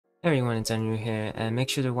Hey everyone, it's Enryu here, and make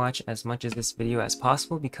sure to watch as much of this video as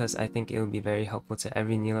possible because I think it will be very helpful to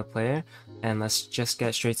every Nilah player, and let's just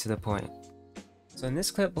get straight to the point. So in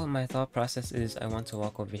this clip, what my thought process is, I want to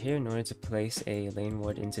walk over here in order to place a lane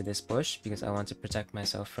ward into this bush because I want to protect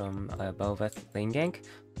myself from a Bel'Veth lane gank,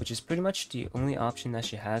 which is pretty much the only option that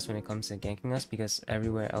she has when it comes to ganking us because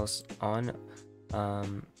everywhere else on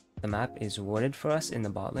the map is warded for us in the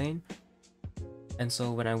bot lane. And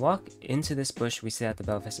so when I walk into this bush, we see that the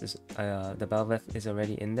Bel'Veth is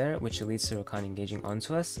already in there, which leads to Rakan engaging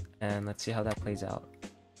onto us, and let's see how that plays out.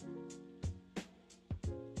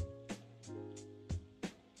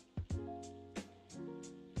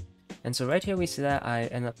 And so right here we see that I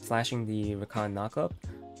end up flashing the Rakan knockup,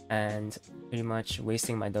 and pretty much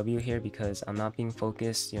wasting my W here because I'm not being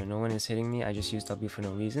focused, no one is hitting me, I just use W for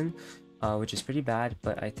no reason, which is pretty bad,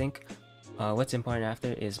 but I think what's important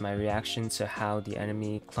after is my reaction to how the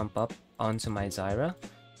enemy clump up onto my Zyra.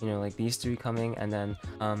 Like these three coming, and then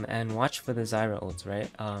and watch for the Zyra ults, right?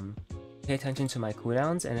 Pay attention to my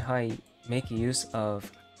cooldowns and how I make use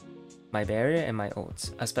of my barrier and my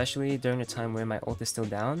ults, especially during the time where my ult is still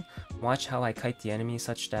down. Watch how I kite the enemy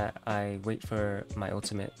such that I wait for my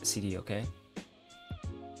ultimate CD, okay?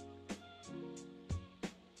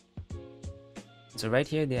 So right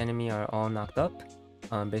here, the enemy are all knocked up.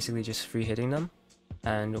 Basically just free hitting them,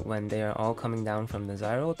 and when they are all coming down from the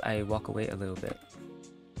Zyra ult, I walk away a little bit.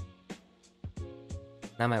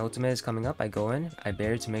 Now my ultimate is coming up, I go in, I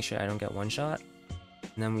barrier to make sure I don't get one shot,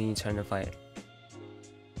 and then we turn the fight.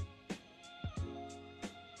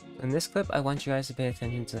 In this clip, I want you guys to pay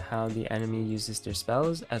attention to how the enemy uses their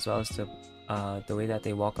spells, as well as the way that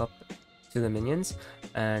they walk up to the minions,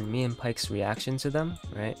 and me and Pyke's reaction to them,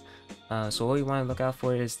 right? So what we want to look out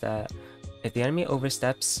for is that if the enemy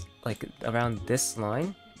oversteps like around this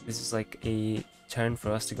line, this is like a turn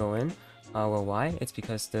for us to go in. Well, why? It's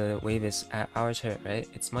because the wave is at our turret, right?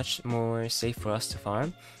 It's much more safe for us to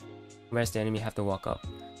farm, whereas the enemy have to walk up.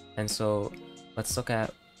 And so let's look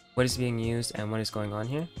at what is being used and what is going on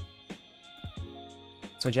here.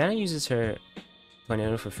 So Janna uses her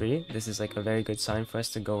tornado for free. This is like a very good sign for us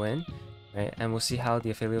to go in, right? And we'll see how the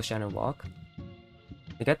Aphelios Janna walk.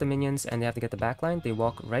 They get the minions and they have to get the backline. They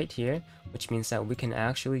walk right here, which means that we can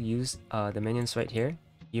actually use the minions right here,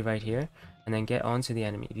 right here, and then get onto the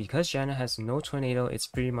enemy. Because Janna has no tornado, it's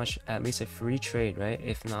pretty much at least a free trade, right?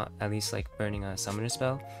 If not, at least like burning a summoner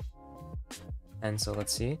spell. And so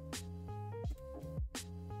let's see.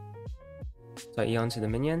 So I E onto the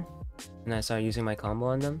minion, and I start using my combo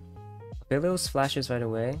on them. Aphelios flashes right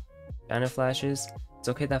away. Janna flashes. It's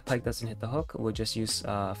okay that Pyke doesn't hit the hook, we'll just use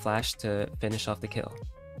flash to finish off the kill.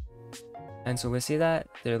 And so we see that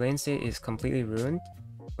their lane state is completely ruined.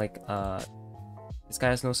 Like this guy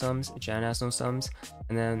has no sums, Janna has no sums,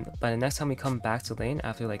 and then by the next time we come back to lane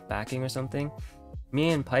after like backing or something, me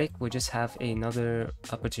and Pyke will just have another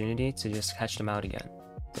opportunity to just catch them out again.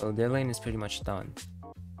 So their lane is pretty much done.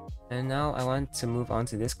 And now I want to move on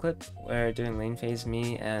to this clip where during lane phase,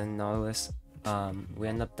 me and Nautilus, we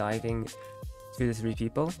end up diving 2 to 3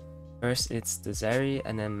 people. First it's the Zeri,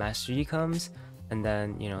 and then Master Yi comes, and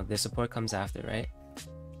then the support comes after, right?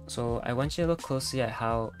 So I want you to look closely at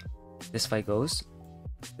how this fight goes.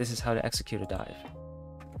 This is how to execute a dive.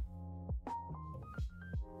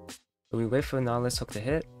 So we wait for Nautilus hook to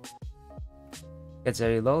hit, get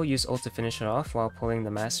Zeri low, use ult to finish her off while pulling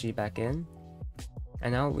the Master Yi back in.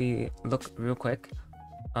 And now we look real quick.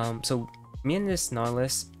 So me and this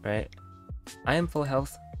Nautilus, right? I am full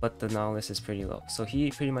health, but the Nautilus is pretty low, so he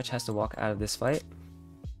pretty much has to walk out of this fight.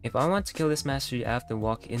 If I want to kill this Master Yi, I have to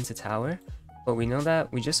walk into tower, but we know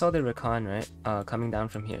that we just saw the Rakan, right, coming down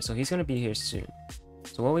from here, so he's going to be here soon.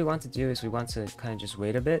 So what we want to do is we want to kind of just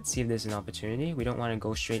wait a bit, see if there's an opportunity. We don't want to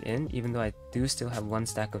go straight in, even though I do still have 1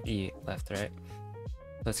 stack of E left, right?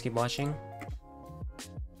 Let's keep watching.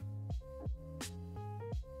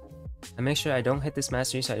 And make sure I don't hit this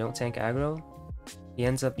Master Yi so I don't tank aggro. He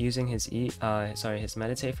ends up using his his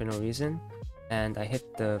meditate for no reason, and I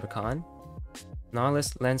hit the Rakan.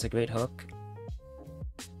 Nautilus lands a great hook,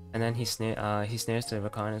 and then he snares the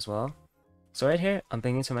Rakan as well. So right here, I'm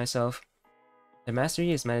thinking to myself, the Master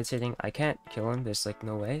Yi is meditating, I can't kill him, there's like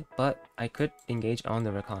no way, but I could engage on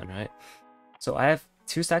the Rakan, right? So I have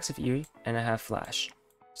 2 stacks of E, and I have flash.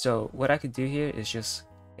 So what I could do here is just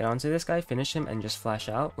get onto this guy, finish him, and just flash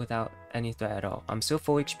out without any threat at all. I'm still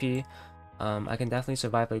full HP. I can definitely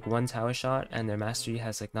survive like 1 tower shot, and their Master Yi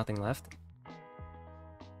has like nothing left.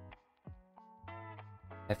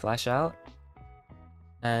 I flash out,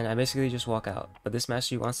 and I basically just walk out. But this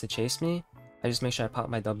Master Yi wants to chase me. I just make sure I pop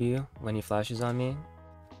my W when he flashes on me.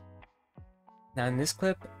 Now in this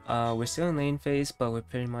clip, we're still in lane phase, but we're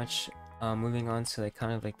pretty much moving on to like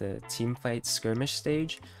kind of like the team fight skirmish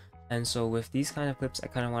stage. And so with these kind of clips, I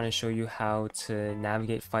kind of want to show you how to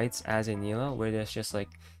navigate fights as a Nilah, where there's just like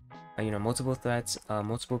you know, multiple threats,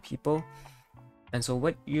 multiple people. And so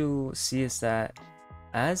what you see is that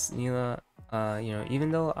as Nilah, you know,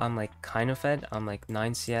 even though I'm like kind of fed, I'm like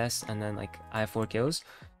 9 CS and then like I have 4 kills.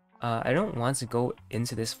 I don't want to go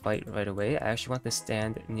into this fight right away. I actually want to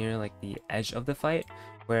stand near like the edge of the fight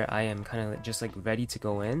where I am kind of just like ready to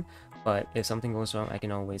go in, but if something goes wrong, I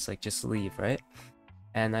can always like just leave, right?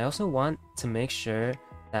 And I also want to make sure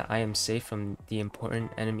that I am safe from the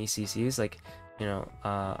important enemy CCs, like, you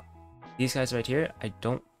know, these guys right here. I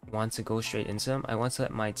don't want to go straight into them. I want to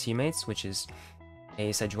let my teammates, which is a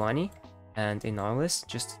Sejuani and a Nautilus,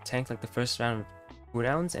 just tank like the first round of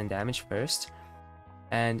cooldowns and damage first.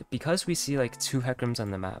 And because we see like 2 Hecarim's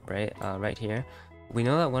on the map, right, right here, we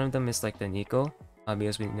know that one of them is like the Nico,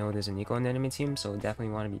 because we know there's a Nico in the enemy team, so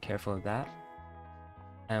definitely want to be careful of that.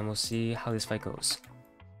 And we'll see how this fight goes.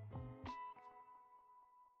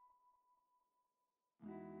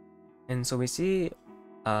 And so we see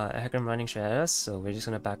a Hecarim running straight at us, so we're just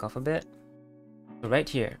gonna back off a bit. So right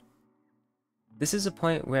here, this is a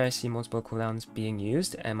point where I see multiple cooldowns being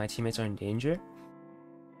used and my teammates are in danger.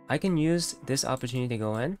 I can use this opportunity to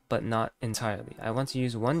go in, but not entirely. I want to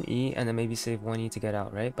use 1E and then maybe save 1E to get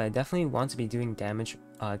out, right? But I definitely want to be doing damage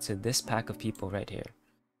to this pack of people right here.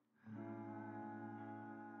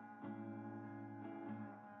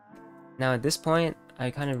 Now at this point, I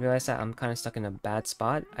kind of realized that I'm kind of stuck in a bad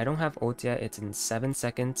spot. I don't have ult yet, it's in 7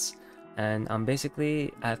 seconds, and I'm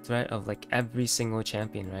basically at threat of like every single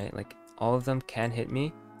champion, right? Like all of them can hit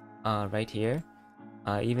me right here,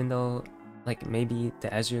 even though like maybe the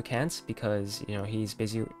Enryu can't because, you know, he's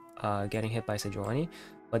busy getting hit by Sejuani,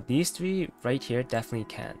 but these 3 right here definitely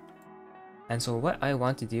can. And so what I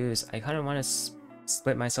want to do is I kind of want to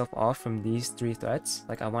split myself off from these 3 threats.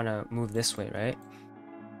 Like I want to move this way, right?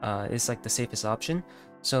 It's like the safest option.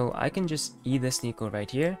 So I can just E this Nico right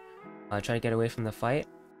here, try to get away from the fight.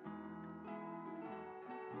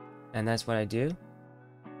 And that's what I do.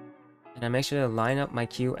 And I make sure to line up my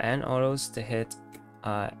Q and autos to hit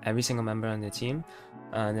every single member on the team.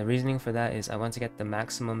 The reasoning for that is I want to get the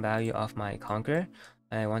maximum value off my Conquer,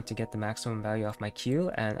 and I want to get the maximum value off my Q,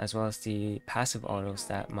 and as well as the passive autos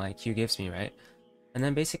that my Q gives me, right? And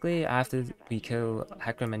then basically after we kill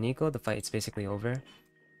Hecarim and Nico, the fight's basically over.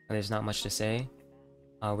 There's not much to say.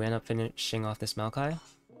 We end up finishing off this Maokai.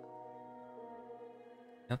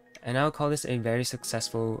 Yep. And I would call this a very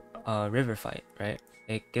successful river fight, right?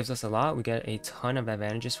 It gives us a lot. We get a ton of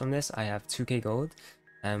advantages from this. I have 2k gold,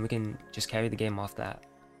 and we can just carry the game off that.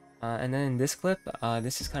 And then in this clip,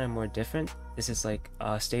 this is kind of more different. This is like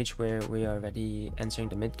a stage where we are already entering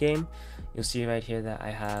the mid game. You'll see right here that I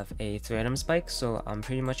have a 3-item spike, so I'm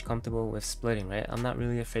pretty much comfortable with splitting, right? I'm not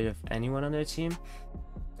really afraid of anyone on their team.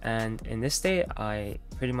 And in this state, I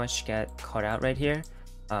pretty much get caught out right here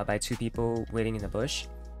by 2 people waiting in the bush.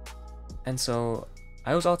 And so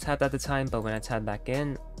I was all tapped at the time, but when I tapped back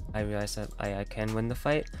in, I realized that I can win the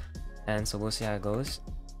fight. And so we'll see how it goes.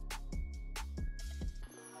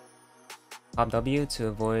 Pop W to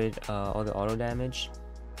avoid all the auto damage.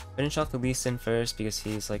 Finish off the Lee Sin first because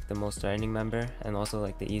he's like the most threatening member and also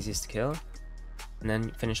like the easiest to kill. And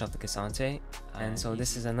then finish off the Cassante. And so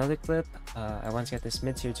this is another clip. I want to get this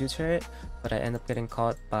mid tier 2 turret, but I end up getting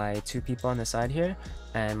caught by 2 people on the side here,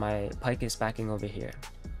 and my Pyke is backing over here.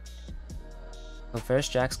 So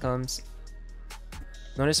first Jax comes.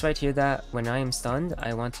 Notice right here that when I am stunned,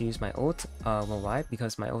 I want to use my ult. Well, why?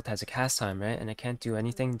 Because my ult has a cast time, right? And I can't do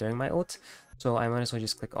anything during my ult. So I might as well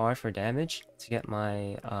just click R for damage to get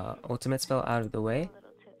my ultimate spell out of the way.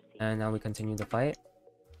 And now we continue the fight.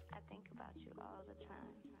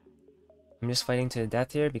 I'm just fighting to the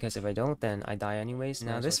death here because if I don't, then I die anyways.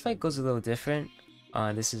 Now this fight goes a little different.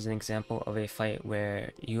 This is an example of a fight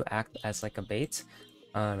where you act as like a bait,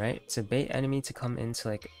 right? To bait enemy to come into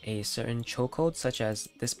like a certain chokehold, such as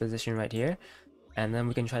this position right here, and then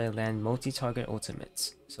we can try to land multi-target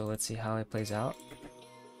ultimates. So let's see how it plays out.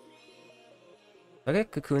 I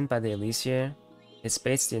get cocooned by the Elise here. It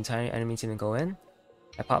baits the entire enemy team to go in.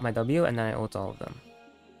 I pop my W and then I ult all of them.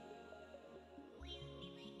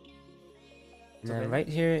 And then right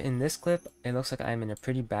here in this clip, it looks like I'm in a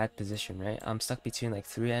pretty bad position, right? I'm stuck between like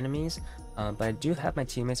 3 enemies, but I do have my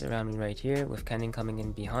teammates around me right here with Kennen coming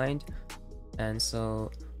in behind. And so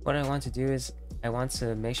what I want to do is I want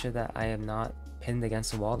to make sure that I am not pinned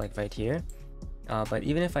against the wall like right here. But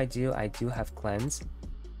even if I do have cleanse.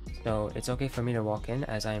 So it's okay for me to walk in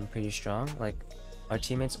as I am pretty strong. Like our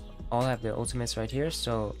teammates all have their ultimates right here,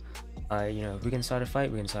 so You know, if we can start a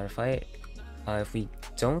fight, we can start a fight. If we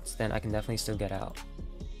don't, then I can definitely still get out.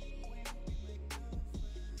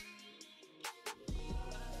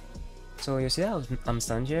 So you see how I'm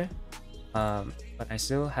stunned here, but I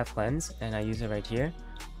still have cleanse and I use it right here.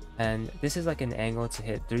 And this is like an angle to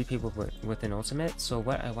hit 3 people with an ultimate. So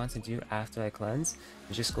what I want to do after I cleanse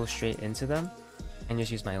is just go straight into them and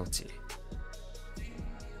just use my ulti.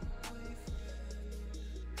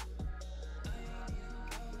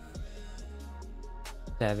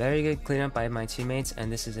 Yeah, very good cleanup by my teammates,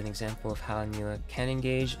 and this is an example of how Nilah can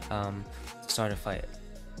engage to start a fight.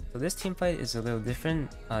 So this team fight is a little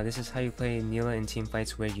different. This is how you play Nilah in team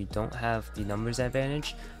fights where you don't have the numbers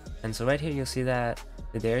advantage. And so right here you'll see that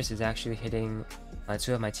the Darius is actually hitting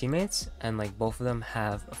 2 of my teammates, and like both of them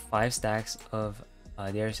have 5 stacks of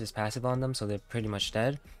Darius's passive on them, so they're pretty much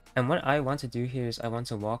dead. And what I want to do here is I want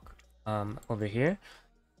to walk over here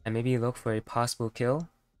and maybe look for a possible kill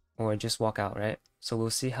or just walk out, right? So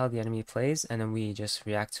we'll see how the enemy plays and then we just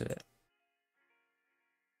react to it.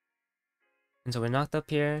 And so we're knocked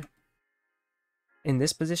up here. In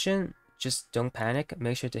this position, just don't panic.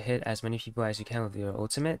 Make sure to hit as many people as you can with your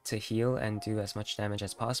ultimate to heal and do as much damage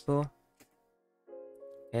as possible.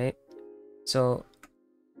 Okay, so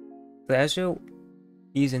the Ezreal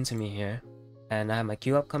ease into me here, and I have my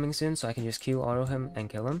Q up coming soon, so I can just Q auto him and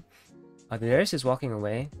kill him. The Darius is walking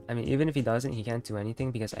away. I mean, even if he doesn't, he can't do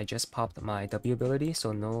anything because I just popped my W ability,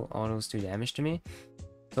 so no autos do damage to me.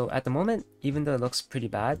 So at the moment, even though it looks pretty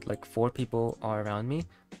bad, like 4 people are around me,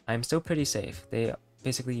 I'm still pretty safe. They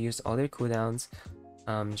basically used all their cooldowns.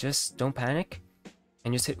 Just don't panic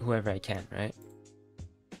and just hit whoever I can, right?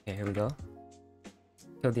 Okay, here we go.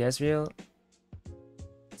 Kill the Ezreal.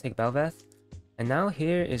 Take Bel'Veth. And now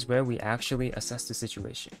here is where we actually assess the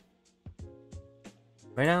situation.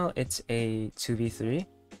 Right now, it's a 2v3.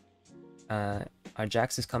 Our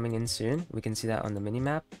Jax is coming in soon. We can see that on the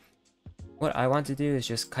minimap. What I want to do is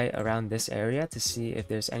just kite around this area to see if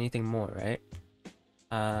there's anything more, right?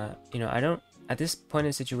 You know, I don't, at this point in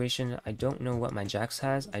the situation, I don't know what my Jax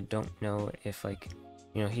has. I don't know if, like,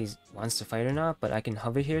 you know, he wants to fight or not, but I can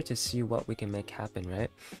hover here to see what we can make happen,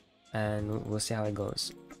 right? And we'll see how it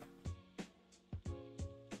goes.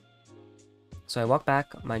 So I walk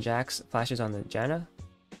back, my Jax flashes on the Janna.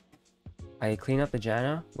 I clean up the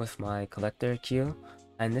Janna with my collector Q,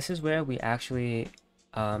 and this is where we actually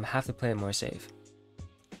have to play it more safe.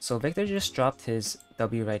 So Victor just dropped his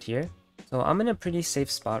W right here. So I'm in a pretty safe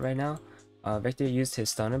spot right now. Victor used his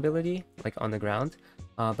stun ability like on the ground,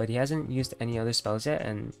 but he hasn't used any other spells yet,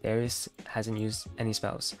 and Darius hasn't used any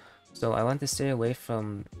spells. So I want to stay away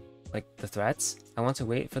from like the threats. I want to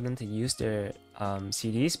wait for them to use their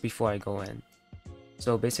CDs before I go in.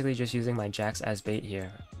 So basically just using my Jax as bait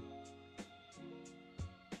here.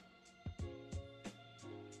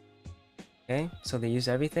 Okay, so they use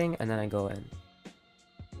everything and then I go in.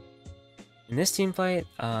 In this team fight,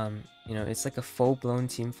 you know, it's like a full-blown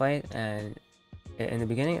team fight, and in the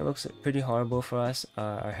beginning it looks pretty horrible for us.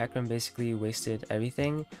 Our Hecarim basically wasted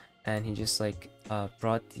everything, and he just like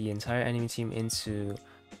brought the entire enemy team into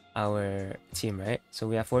our team, right? So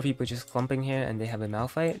we have 4 people just clumping here and they have a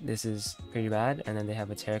Malphite. This is pretty bad, and then they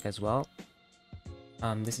have a Taric as well.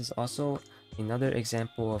 This is also another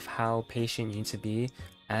example of how patient you need to be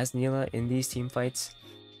as Nilah in these team fights,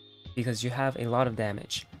 because you have a lot of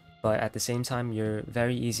damage, but at the same time you're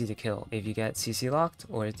very easy to kill if you get CC locked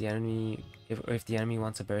or if the enemy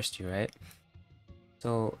wants to burst you, right?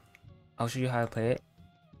 So I'll show you how to play it.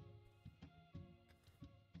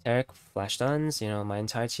 Taric flash stuns, you know, my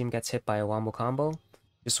entire team gets hit by a wombo combo.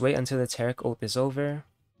 Just wait until the Taric ult is over.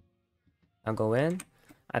 I'll go in.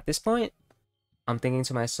 At this point, I'm thinking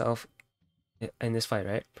to myself in this fight,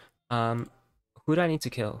 right? Who do I need to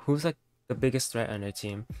kill? Who's like the biggest threat on their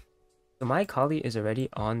team? So my Kali is already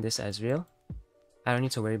on this Ezreal. I don't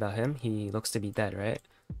need to worry about him. He looks to be dead, right?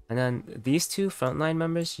 And then these 2 frontline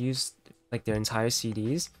members use like their entire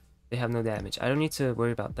CDs. They have no damage. I don't need to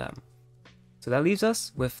worry about them. So that leaves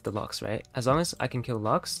us with the Lux, right? As long as I can kill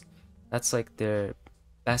Lux, that's like their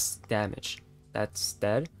best damage. That's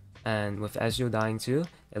dead. And with Ezreal dying too,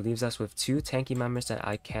 it leaves us with 2 tanky members that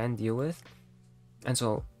I can deal with. And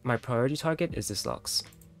so my priority target is this Lux.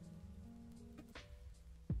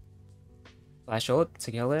 Flash ult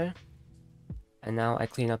to kill her. And now I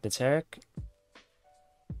clean up the Taric.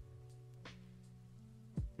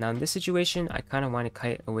 Now in this situation, I kind of want to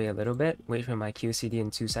kite away a little bit, wait for my QCD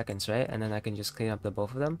in 2 seconds, right? And then I can just clean up the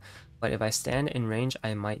both of them. But if I stand in range,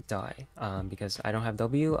 I might die because I don't have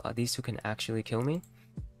W. These 2 can actually kill me.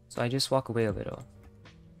 So I just walk away a little.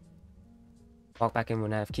 Walk back in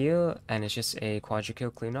when I have Q, and it's just a quadra kill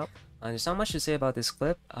cleanup. There's not much to say about this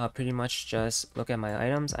clip. Pretty much just look at my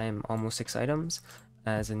items. I am almost 6 items.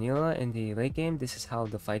 As a Nilah in the late game, this is how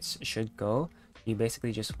the fights should go. You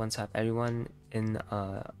basically just one-tap everyone in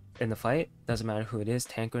the fight. Doesn't matter who it is,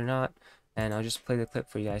 tank or not. And I'll just play the clip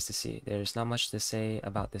for you guys to see. There's not much to say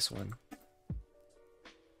about this one.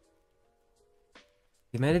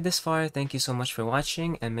 If you made it this far, thank you so much for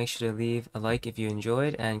watching, and make sure to leave a like if you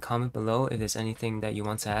enjoyed and comment below if there's anything that you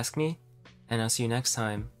want to ask me. And I'll see you next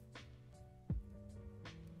time.